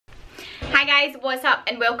Hi guys, what's up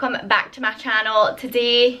and welcome back to my channel.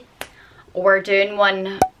 Today we're doing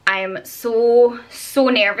one. I am so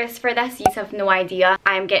nervous for this. You have no idea.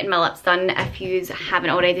 I am getting my lips done, if you haven't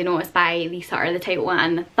already noticed by the sort of the title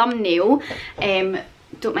and the thumbnail.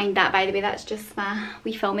 Don't mind that, by the way, that's just my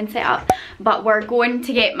wee filming setup. But we're going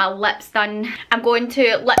to get my lips done. I'm going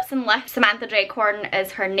to Lips&LIFTS. Samantha Dreghorn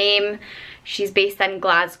is her name. She's based in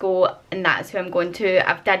Glasgow and that's who I'm going to.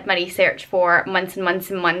 I've did my research for months and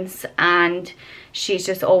months and months, and she's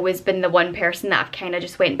just always been the one person that I've kind of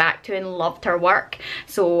just went back to and loved her work.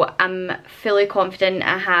 So I'm fully confident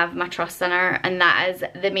I have my trust in her, and that is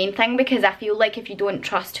the main thing, because I feel like if you don't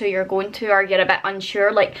trust who you're going to, or you're a bit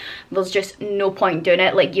unsure, like there's just no point doing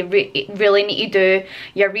it. Like you really need to do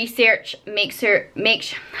your research. Make sure you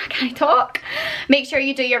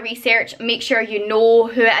do your research. Make sure you know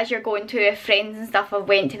who it is you're going to. If friends and stuff have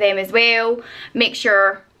went to them as well, make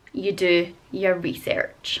sure you do your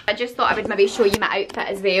research. I just thought I would maybe show you my outfit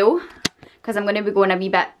as well, because I'm going to be going a wee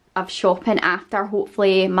bit of shopping after.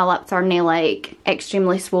 Hopefully my lips aren't like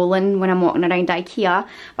extremely swollen when I'm walking around IKEA,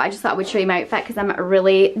 but I just thought I would show you my outfit because I'm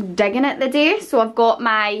really digging it today. So I've got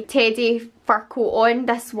my teddy fur coat on.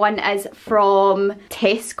 This one is from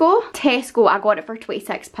Tesco. I got it for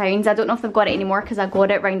 £26. I don't know if they've got it anymore because I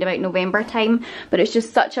got it round about November time, but it's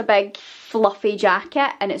just such a big fluffy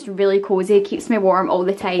jacket and it's really cozy. It keeps me warm all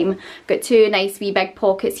the time. Got two nice wee big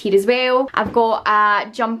pockets here as well. I've got a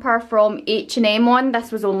jumper from H&M on.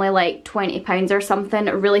 This was only like £20 or something.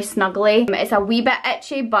 Really snuggly. It's a wee bit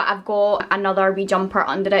itchy, but I've got another wee jumper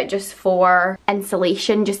under it just for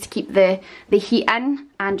insulation, just to keep the heat in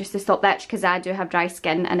and just to stop the itch, because I do have dry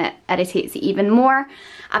skin and it irritates it even more.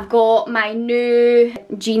 I've got my new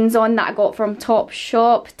jeans on that I got from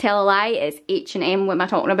Topshop. Tell a lie, it's H&M. What am I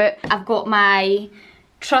talking about? I've got my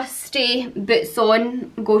trusty boots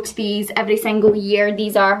on. Go to these every single year.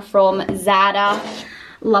 These are from Zara.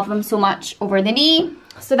 Love them so much, over the knee.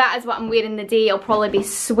 So that is what I'm wearing today. I'll probably be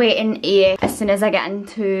sweating as soon as I get in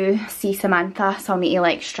to see Samantha, so I'll need to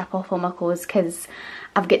like strip off all my clothes because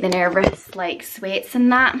I've got the nervous like sweats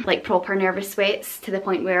and that, like proper nervous sweats, to the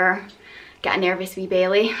point where get a nervous wee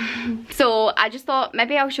belly. So I just thought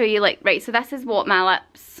maybe I'll show you, like, right, so this is what my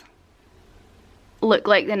lips look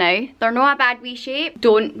like now. They're not a bad wee shape.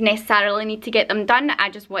 Don't necessarily need to get them done. I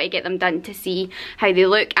just want to get them done to see how they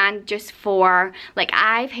look, and just for, like,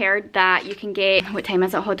 I've heard that you can get, what time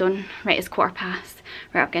is it? Hold on. Right, it's 15:15.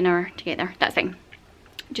 Right, I've got an hour to get there. That's fine.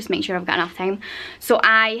 Just make sure I've got enough time. So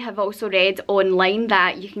I have also read online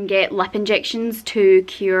that you can get lip injections to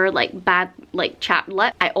cure like bad, like chapped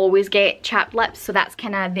lip. I always get chapped lips, so that's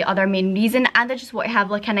kind of the other main reason. And I just want to have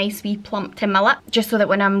like a nice wee plump to my lip, just so that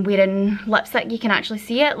when I'm wearing lipstick you can actually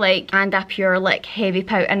see it, like, and a pure like heavy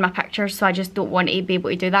pout in my pictures. So I just don't want to be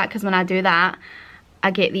able to do that, because when I do that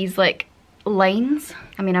I get these like lines.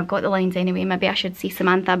 I mean, I've got the lines anyway. Maybe I should see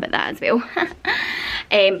Samantha about that as well.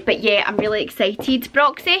 But yeah, I'm really excited.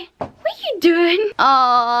 Broxy, what are you doing? Aww,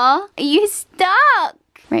 are you stuck?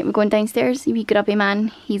 Right, we're going downstairs. You wee grubby man.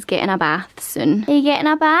 He's getting a bath soon. Are you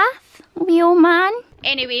getting a bath, wee old man?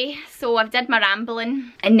 Anyway, so I've did my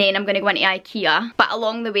rambling and then I'm going to go into IKEA. But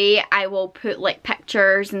along the way I will put like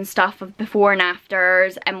pictures and stuff of before and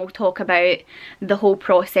afters, and we'll talk about the whole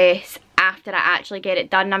process after I actually get it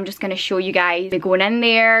done. I'm just going to show you guys going in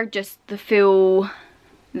there, just the full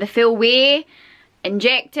way,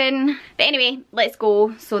 injecting. But anyway, let's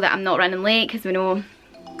go so that I'm not running late, because we know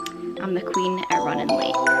I'm the queen at running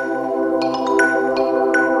late.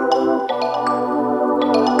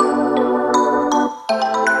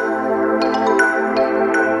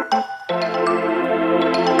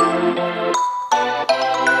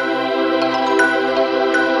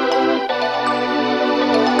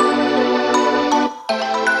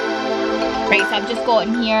 Right, so I've just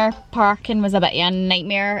gotten here. Parking was a bit of a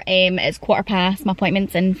nightmare. It's 15:15. My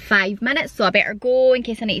appointment's in 5 minutes, so I better go in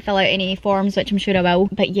case I need to fill out any forms, which I'm sure I will.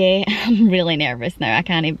 But yeah, I'm really nervous now. I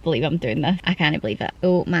can't even believe I'm doing this. I can't believe it.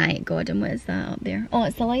 Oh my god, and what is that up there? Oh,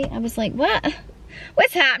 it's the light. I was like, what?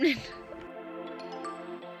 What's happening?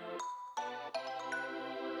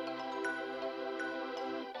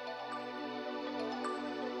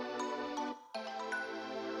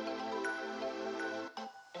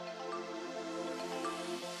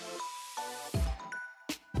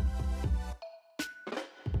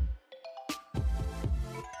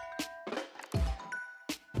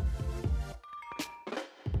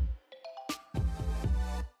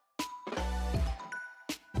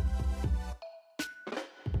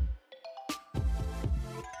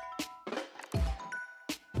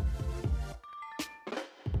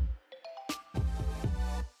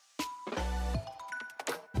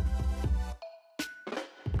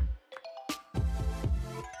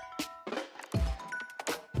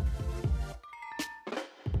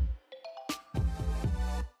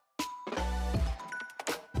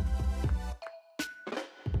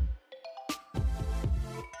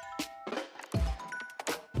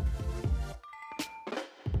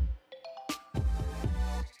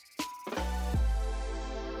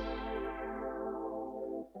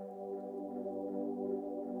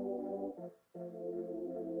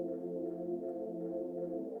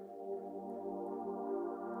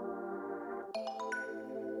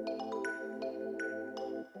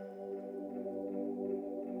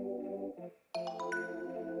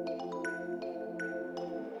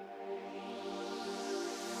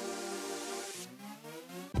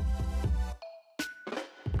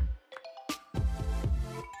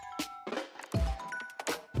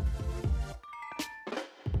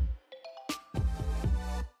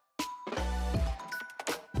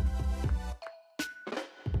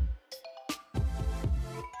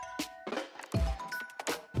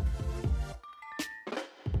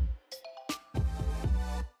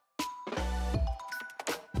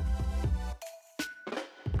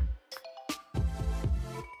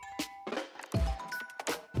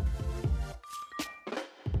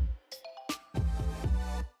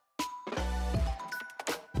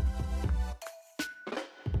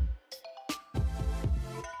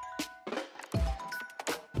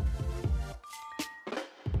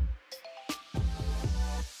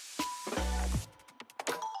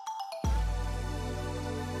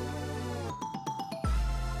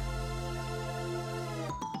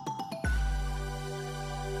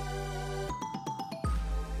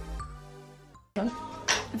 us.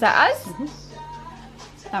 Is that us?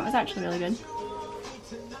 That was actually really good.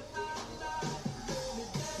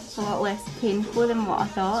 A lot less painful than what I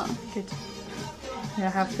thought. Good. I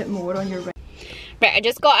have put more on your right. Right, I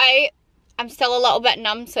just got out. I'm still a little bit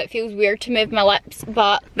numb, so it feels weird to move my lips,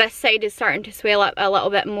 but this side is starting to swell up a little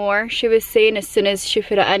bit more. She was saying as soon as she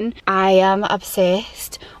put it in. I am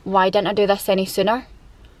obsessed. Why didn't I do this any sooner?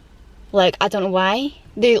 Like, I don't know why.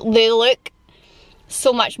 They look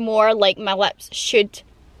so much more like my lips should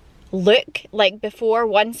look. Like before,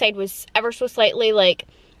 one side was ever so slightly like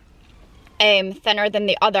thinner than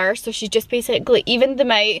the other, so she's just basically evened them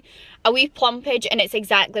out, a wee plumpage, and it's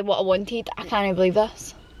exactly what I wanted. I can't believe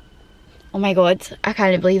this. Oh my god, I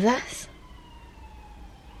can't believe this.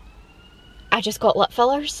 I just got lip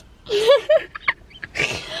fillers.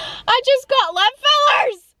 I just got lip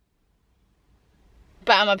fillers!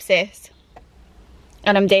 But I'm obsessed.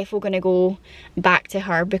 And I'm definitely gonna go back to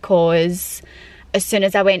her because as soon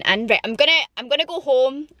as I went in, right, I'm gonna go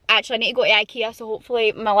home. Actually, I need to go to IKEA, so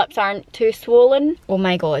hopefully my lips aren't too swollen. Oh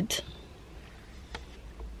my god.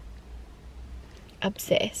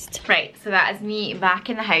 Obsessed. Right, so that is me back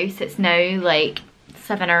in the house. It's now like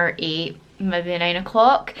 7 or 8, maybe 9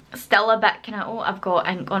 o'clock. Still a bit kind of, oh, I've got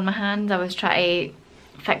ink on my hands. I was trying to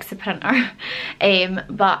fix the printer.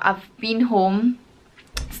 But I've been home.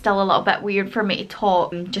 Still a little bit weird for me to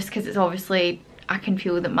talk, just because it's obviously, I can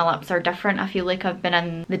feel that my lips are different. I feel like I've been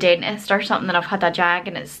in the dentist or something and I've had a jag,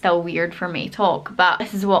 and it's still weird for me to talk. But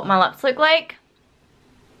this is what my lips look like.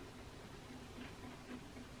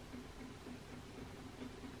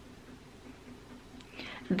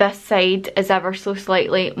 This side is ever so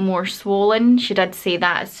slightly more swollen. She did say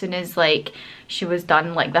that as soon as like she was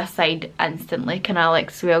done, like this side instantly kind of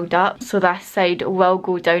like swelled up. So this side will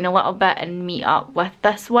go down a little bit and meet up with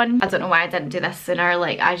this one. I don't know why I didn't do this sooner.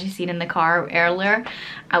 Like as you seen in the car earlier,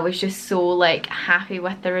 I was just so like happy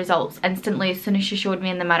with the results instantly. As soon as she showed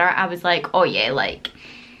me in the mirror, I was like, oh yeah, like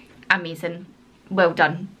amazing, well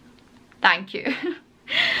done, thank you.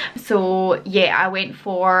 So yeah, I went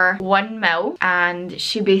for 1 mil and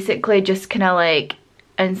she basically just kind of like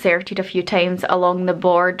inserted a few times along the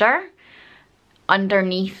border,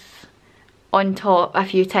 underneath, on top a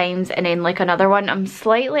few times, and then like another one. I'm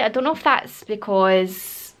slightly, I don't know if that's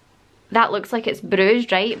because that looks like it's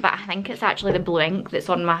bruised, right? But I think it's actually the blue ink that's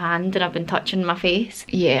on my hand and I've been touching my face.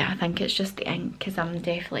 Yeah, I think it's just the ink because I'm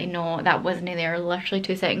definitely not, that wasn't there literally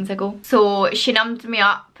 2 seconds ago. So she numbed me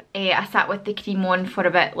up. I sat with the cream on for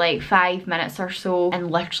about like 5 minutes or so,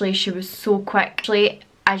 and literally she was so quick. Actually,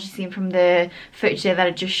 as you've seen from the footage there that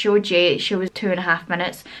I just showed you, she was 2.5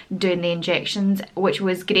 minutes doing the injections, which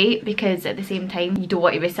was great because at the same time you don't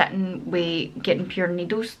want to be sitting with getting pure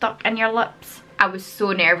needles stuck in your lips. I was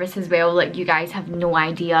so nervous as well, like you guys have no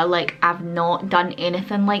idea, like I've not done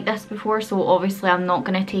anything like this before, so obviously I'm not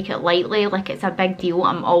going to take it lightly, like it's a big deal.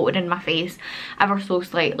 I'm altering my face ever so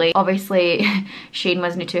slightly. Obviously Shane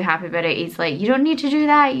wasn't too happy about it. He's like, you don't need to do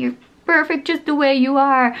that, you're perfect just the way you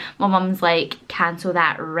are. My mum's like, cancel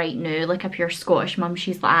that right now, like a pure Scottish mum.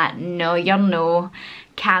 She's like, no, you're no,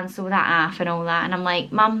 cancel that off and all that. And I'm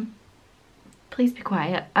like, mum, please be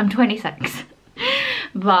quiet, I'm 26.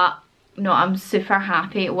 But no, I'm super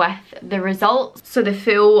happy with the results. So the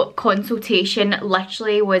full consultation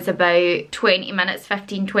literally was about 20 minutes,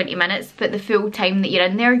 15-20 minutes, but the full time that you're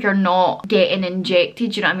in there, you're not getting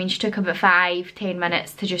injected, you know what I mean? She took about 5-10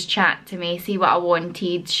 minutes to just chat to me, see what I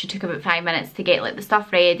wanted. She took about 5 minutes to get like the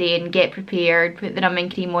stuff ready and get prepared, put the numbing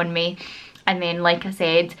cream on me, and then like I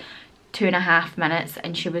said, 2.5 minutes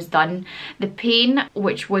and she was done. The pain,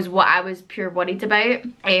 which was what I was pure worried about,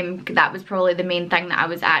 that was probably the main thing that I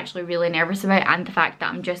was actually really nervous about, and the fact that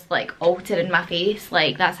I'm just like altering my face,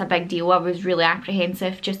 like that's a big deal. I was really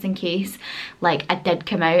apprehensive just in case like I did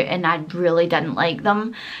come out and I really didn't like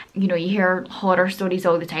them. You know, you hear horror stories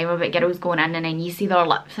all the time about girls going in and then you see their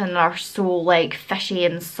lips and they're so like fishy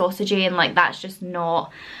and sausagey, and like that's just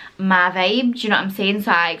not my vibe, do you know what I'm saying?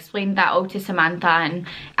 So I explained that all to Samantha and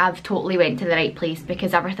I've totally went to the right place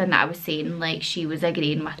because everything that I was saying, like she was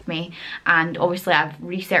agreeing with me. And obviously I've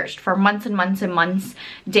researched for months and months and months.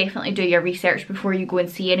 Definitely do your research before you go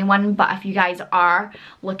and see anyone. But if you guys are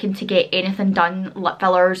looking to get anything done, lip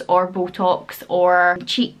fillers or Botox or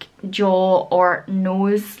cheek, jaw or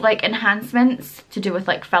nose like enhancements to do with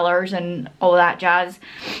like fillers and all that jazz,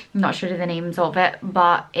 I'm not sure of the names of it,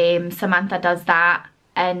 but Samantha does that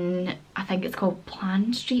in, I think it's called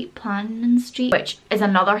Planning Street, which is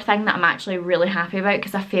another thing that I'm actually really happy about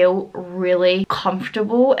because I feel really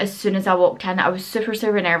comfortable as soon as I walked in. I was super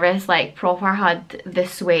nervous, like proper had the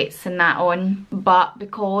sweats and that on, but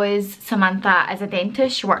because Samantha is a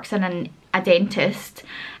dentist, she works in an a dentist,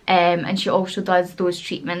 and she also does those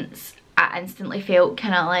treatments. I instantly felt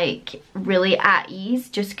kind of like really at ease,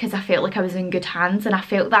 just because I felt like I was in good hands, and I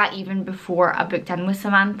felt that even before I booked in with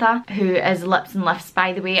Samantha, who is Lips and Lifts,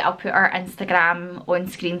 by the way. I'll put her Instagram on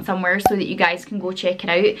screen somewhere so that you guys can go check it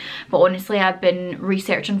out. But honestly, I've been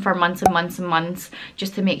researching for months and months and months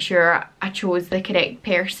just to make sure I chose the correct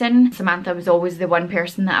person. Samantha was always the one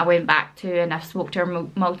person that I went back to, and I've spoke to her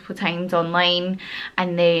multiple times online,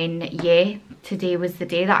 and then yeah, today was the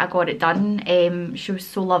day that I got it done. She was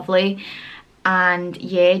so lovely, and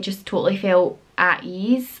yeah, just totally felt at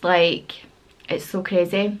ease. Like, it's so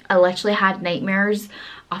crazy. I literally had nightmares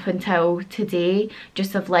up until today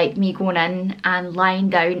just of like me going in and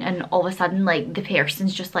lying down, and all of a sudden like the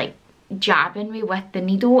person's just like jabbing me with the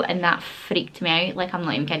needle, and that freaked me out. Like, I'm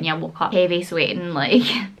not even kidding you, I woke up heavy sweating like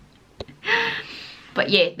but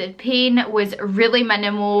yeah, the pain was really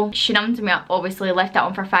minimal. She numbed me up, obviously, left it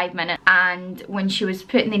on for 5 minutes, and when she was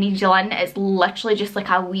putting the needle in, it's literally just like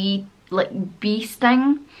a wee like bee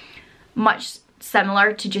sting, much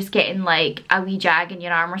similar to just getting like a wee jag in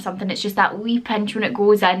your arm or something. It's just that wee pinch when it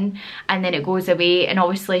goes in and then it goes away, and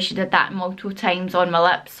obviously she did that multiple times on my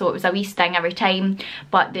lips, so it was a wee sting every time.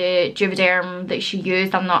 But the Juvederm that she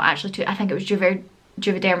used, I'm not actually too, I think it was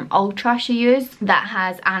Juvederm Ultra she used, that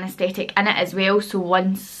has anaesthetic in it as well, so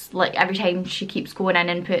once, like every time she keeps going in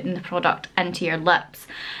and putting the product into your lips,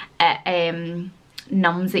 it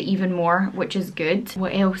numbs it even more, which is good.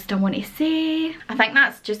 What else do I want to say? I think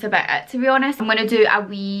that's just about it, to be honest. I'm going to do a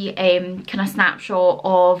wee kind of snapshot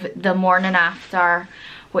of the morning after,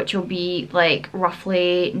 which will be like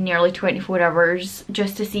roughly nearly 24 hours,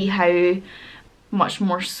 just to see how much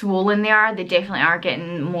more swollen they are. They definitely are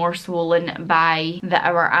getting more swollen by the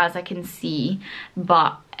hour, as I can see,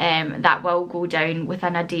 but that will go down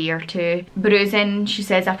within a day or two. Bruising, she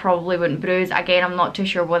says I probably wouldn't bruise. Again, I'm not too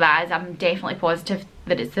sure what that is. I'm definitely positive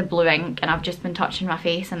that it's the blue ink, and I've just been touching my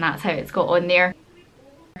face and that's how it's got on there.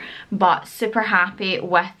 But super happy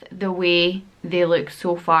with the way they look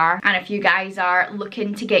so far. And if you guys are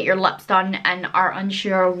looking to get your lips done and are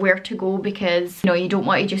unsure where to go, because you know, you don't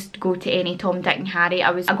want to just go to any Tom, Dick and Harry.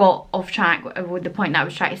 I got off track with the point that I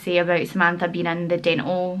was trying to say about Samantha being in the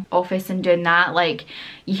dental office and doing that. Like,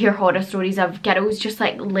 you hear horror stories of girls just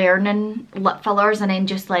like learning lip fillers and then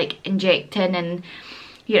just like injecting, and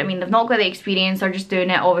you know what I mean, they've not got the experience, they're just doing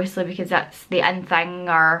it obviously because that's the in thing,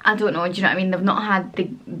 or I don't know, do you know what I mean, they've not had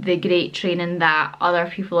the great training that other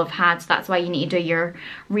people have had. So that's why you need to do your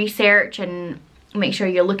research and make sure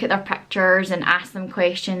you look at their pictures and ask them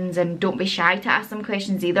questions, and don't be shy to ask them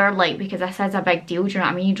questions either, like, because this is a big deal, do you know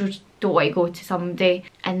what I mean. You just don't want to go to somebody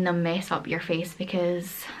and they'll mess up your face,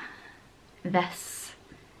 because this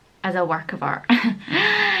is a work of art.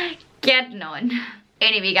 Getting on.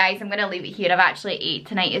 Anyway guys, I'm gonna leave it here. I've actually ate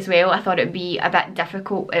tonight as well. I thought it'd be a bit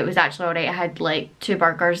difficult. It was actually alright. I had like 2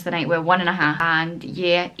 burgers the night, well 1.5, and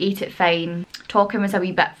yeah, ate it fine. Talking was a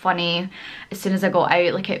wee bit funny. As soon as I got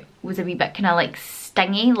out, like, it was a wee bit kind of like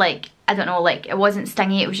stingy, like, I don't know, like, it wasn't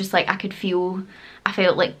stingy, it was just like I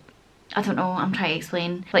felt like, I don't know, I'm trying to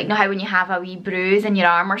explain. Like, know how when you have a wee bruise in your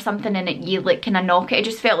arm or something and you like kind of knock it? It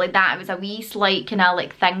just felt like that. It was a wee slight kind of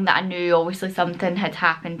like thing that I knew obviously something had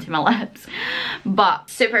happened to my lips. But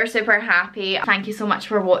super, super happy. Thank you so much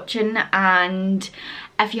for watching, and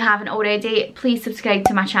if you haven't already, please subscribe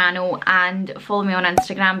to my channel and follow me on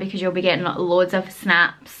Instagram, because you'll be getting loads of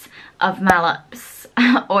snaps of my lips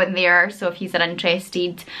on there. So if you're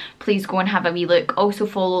interested, please go and have a wee look. Also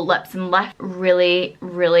follow Lips and Lifts. Really,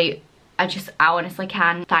 really, I honestly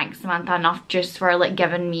can't thank Samantha enough just for like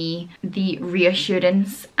giving me the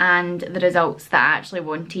reassurance and the results that I actually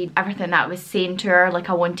wanted. Everything that I was saying to her,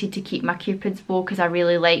 like, I wanted to keep my Cupid's bow because I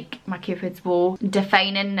really like my Cupid's bow.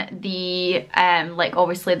 Defining the like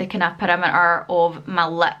obviously the kind of perimeter of my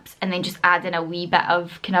lips, and then just adding a wee bit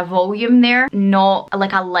of kind of volume there. Not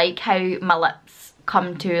like, I like how my lips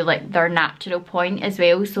come to like their natural point as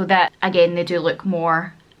well, so that again they do look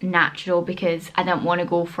more natural, because I didn't want to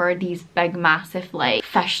go for these big massive like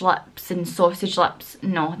fish lips and sausage lips.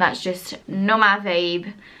 No, that's just not my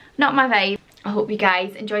vibe. Not my vibe. I hope you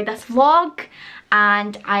guys enjoyed this vlog,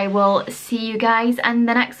 and I will see you guys in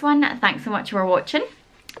the next one. Thanks so much for watching.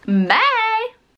 Bye.